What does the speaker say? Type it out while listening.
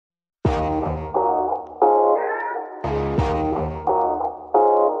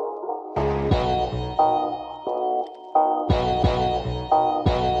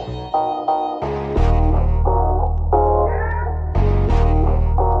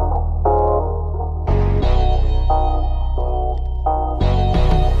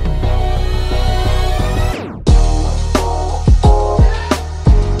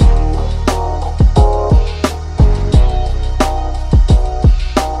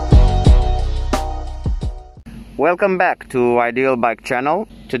Welcome back to Ideal Bike channel.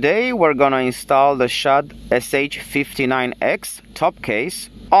 Today we're gonna install the Shad SH59X Top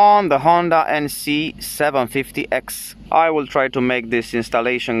Case on the Honda NC750X. I will try to make this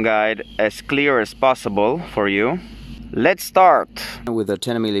installation guide as clear as possible for you. Let's start. With a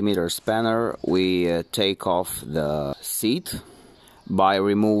 10mm spanner we take off the seat by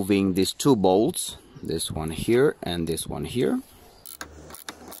removing these two bolts, this one here and this one here.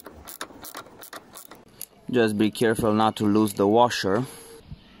 Just be careful not to lose the washer.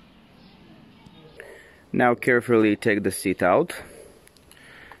 Now carefully take the seat out.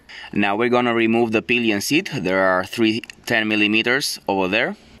 Now we're gonna remove the pillion seat. There are three 10mm over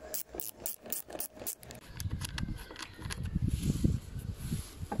there.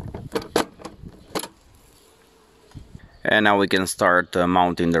 And now we can start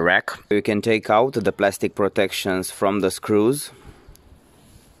mounting the rack. You can take out the plastic protections from the screws.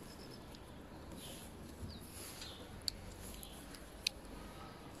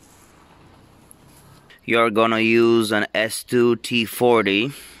 You're gonna use an S2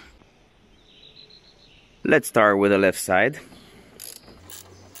 T40. Let's start with the left side.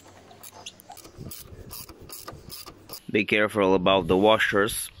 Be careful about the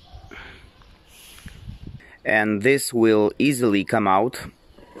washers. And this will easily come out.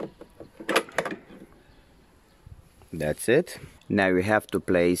 That's it. Now you have to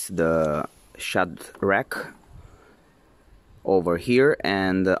place the Shad rack over here,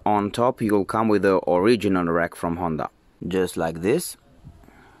 and on top you'll come with the original rack from Honda, just like this.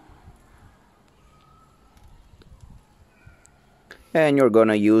 And you're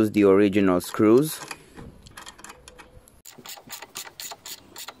gonna use the original screws.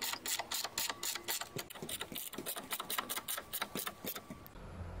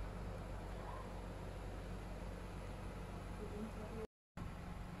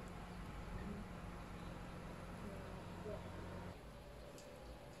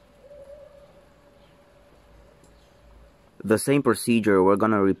 The same procedure we're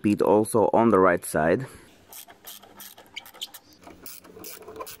gonna repeat also on the right side.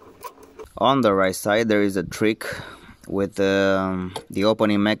 On the right side there is a trick with the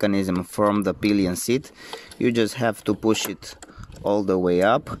opening mechanism from the pillion seat. You just have to push it all the way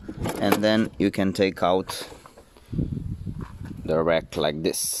up, and then you can take out the rack like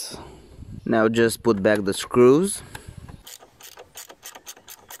this. Now just put back the screws.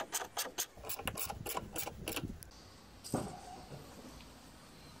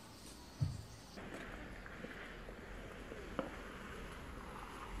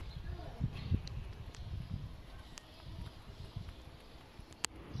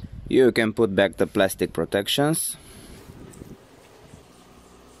 You can put back the plastic protections.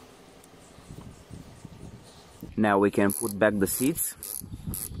 Now we can put back the seats.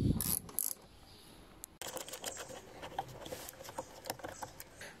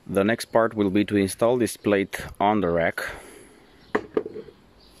 The next part will be to install this plate on the rack.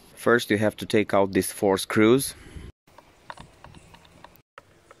 First you have to take out these 4 screws.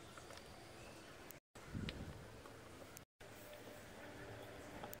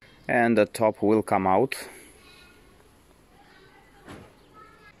 And the top will come out.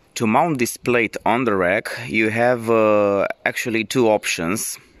 To mount this plate on the rack, you have actually 2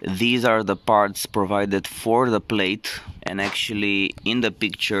 options. These are the parts provided for the plate, and actually in the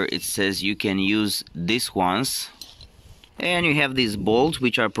picture it says you can use these ones. And you have these bolts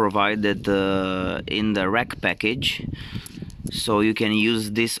which are provided in the rack package, so you can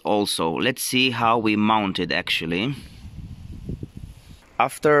use this also. Let's see how we mount it actually.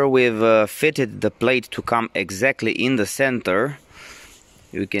 After we've fitted the plate to come exactly in the center,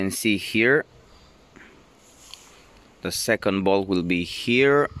 you can see here the second bolt will be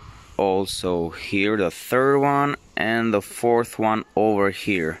here, also here the third one, and the fourth one over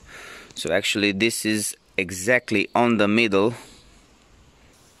here. So actually this is exactly on the middle.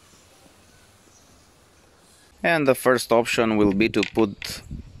 And the first option will be to put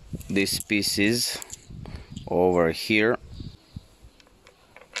these pieces over here.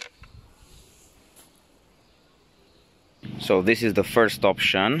 So this is the first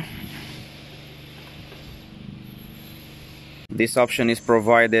option. This option is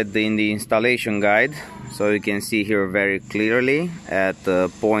provided in the installation guide, so you can see here very clearly at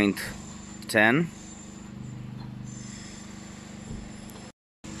point 10.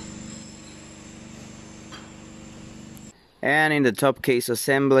 And in the top case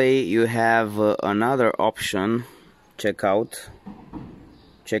assembly you have another option. Check out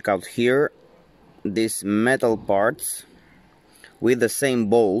here these metal parts with the same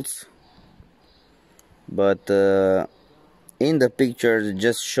bolts, but in the picture it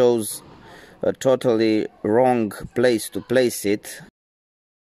just shows a totally wrong place to place it.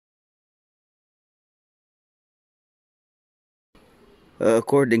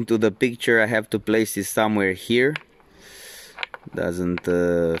 According to the picture, I have to place it somewhere here. Doesn't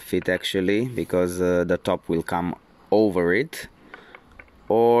fit actually, because the top will come over it.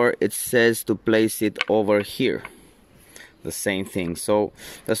 Or it says to place it over here. The same thing. So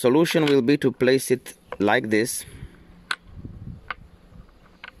the solution will be to place it like this.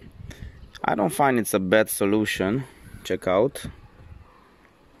 I don't find it's a bad solution. Check out.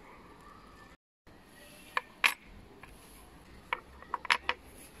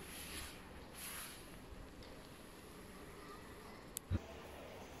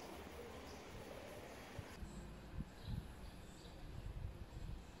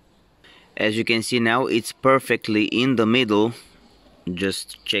 As you can see now, it's perfectly in the middle.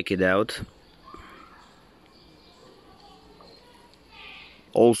 Just check it out.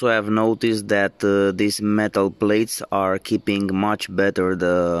 Also, I've noticed that these metal plates are keeping much better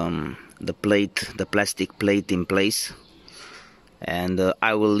the plastic plate in place. And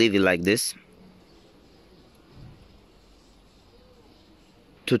I will leave it like this.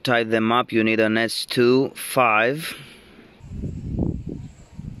 To tie them up, you need an S2.5.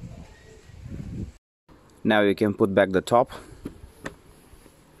 Now you can put back the top.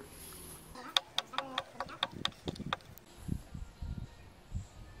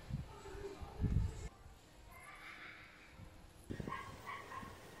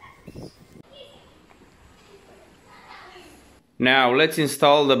 Now let's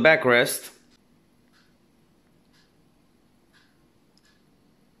install the backrest.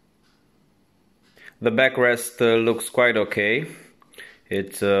 The backrest looks quite okay.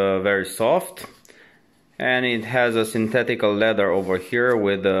 It's very soft. And it has a synthetic leather over here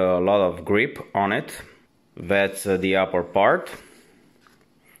with a lot of grip on it. That's the upper part.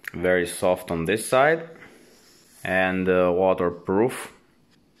 Very soft on this side. And waterproof.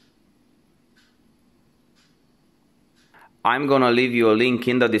 I'm gonna leave you a link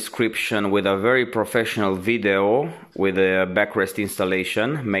in the description with a very professional video with a backrest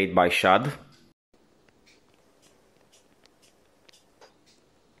installation made by Shad.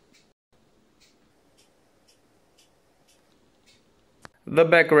 The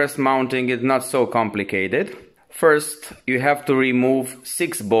backrest mounting is not so complicated. First, you have to remove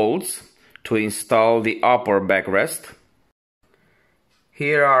 6 bolts to install the upper backrest.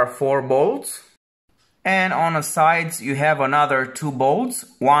 Here are 4 bolts. And on the sides you have another 2 bolts,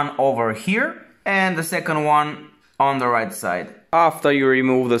 one over here and the second one on the right side. After you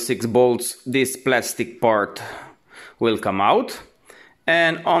remove the 6 bolts, this plastic part will come out.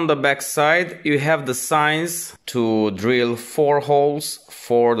 And on the back side you have the signs to drill 4 holes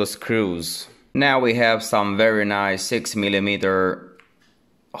for the screws. Now we have some very nice 6mm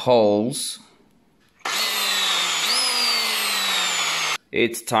holes.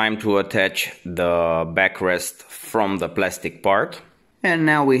 It's time to attach the backrest from the plastic part. And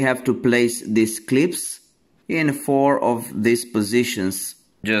now we have to place these clips in 4 of these positions,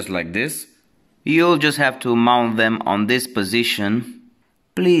 just like this. You'll just have to mount them on this position.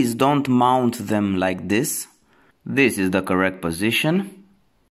 Please don't mount them like this. This is the correct position.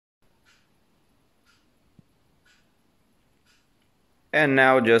 And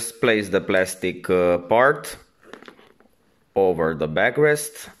now just place the plastic part over the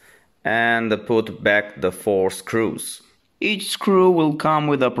backrest and put back the 4 screws. Each screw will come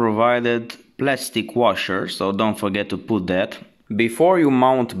with a provided plastic washer, so don't forget to put that. Before you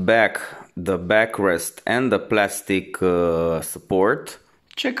mount back the backrest and the plastic support,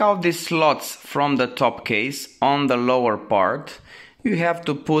 check out these slots from the top case on the lower part. You have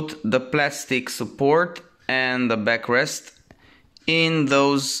to put the plastic support and the backrest in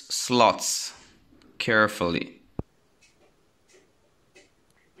those slots carefully.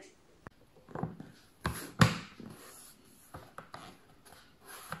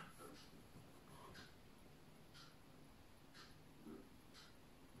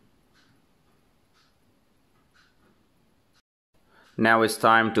 Now it's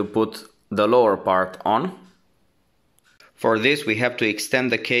time to put the lower part on. For this we have to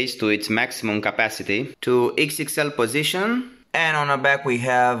extend the case to its maximum capacity to XXL position. And on the back we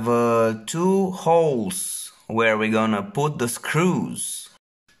have 2 holes where we're gonna put the screws.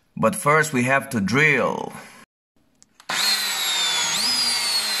 But first we have to drill.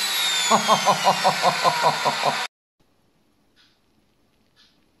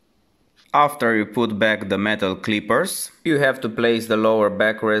 After you put back the metal clippers, you have to place the lower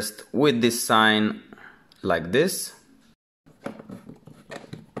backrest with this sign like this.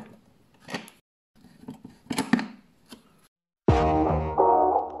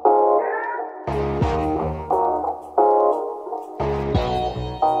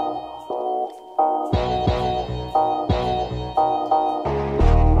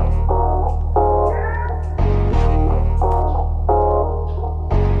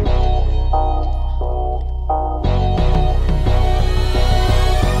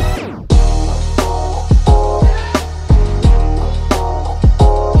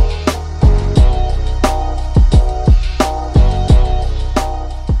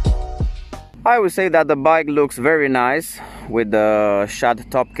 I would say that the bike looks very nice with the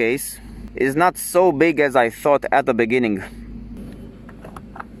Shad top case. It's not so big as I thought at the beginning.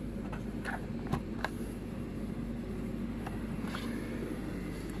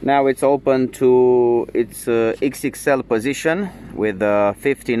 Now it's open to its XXL position with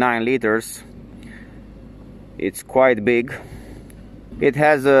 59 liters. It's quite big. It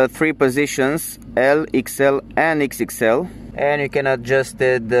has 3 positions, L, XL and XXL, and you can adjust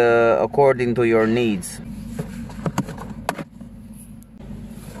it according to your needs.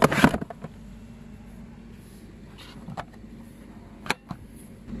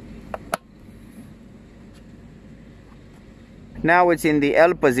 Now it's in the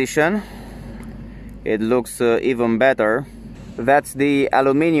L position. It looks even better. That's the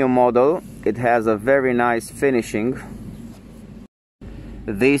aluminium model. It has a very nice finishing.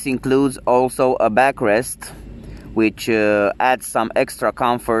 This includes also a backrest, which adds some extra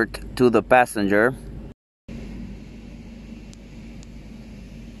comfort to the passenger.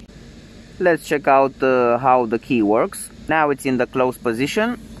 Let's check out how the key works. Now it's in the close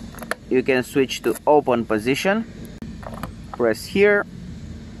position. You can switch to open position. Press here,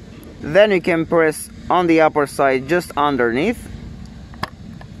 then you can press on the upper side just underneath,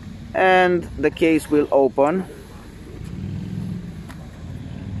 and the case will open.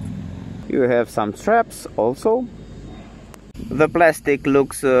 You have some straps also. The plastic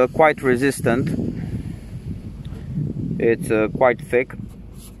looks quite resistant. It's quite thick.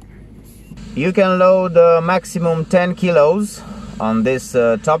 You can load maximum 10 kilos on this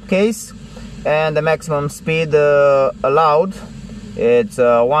top case, and the maximum speed allowed, it's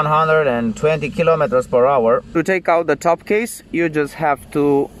 120 kilometers per hour. To take out the top case, you just have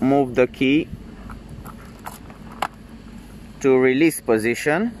to move the key to release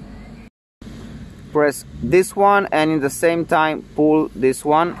position. Press this one and in the same time pull this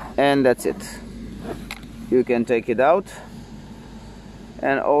one, and that's it. You can take it out,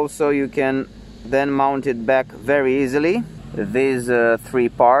 and also you can then mount it back very easily. These 3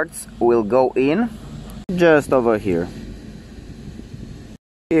 parts will go in just over here.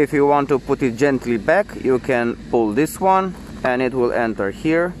 If you want to put it gently back, you can pull this one and it will enter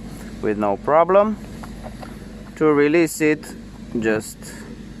here with no problem. To release it, just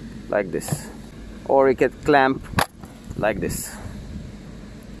like this, or you can clamp like this.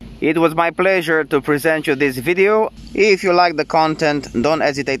 It was my pleasure to present you this video. If you like the content, don't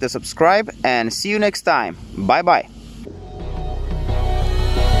hesitate to subscribe, and see you next time. Bye bye.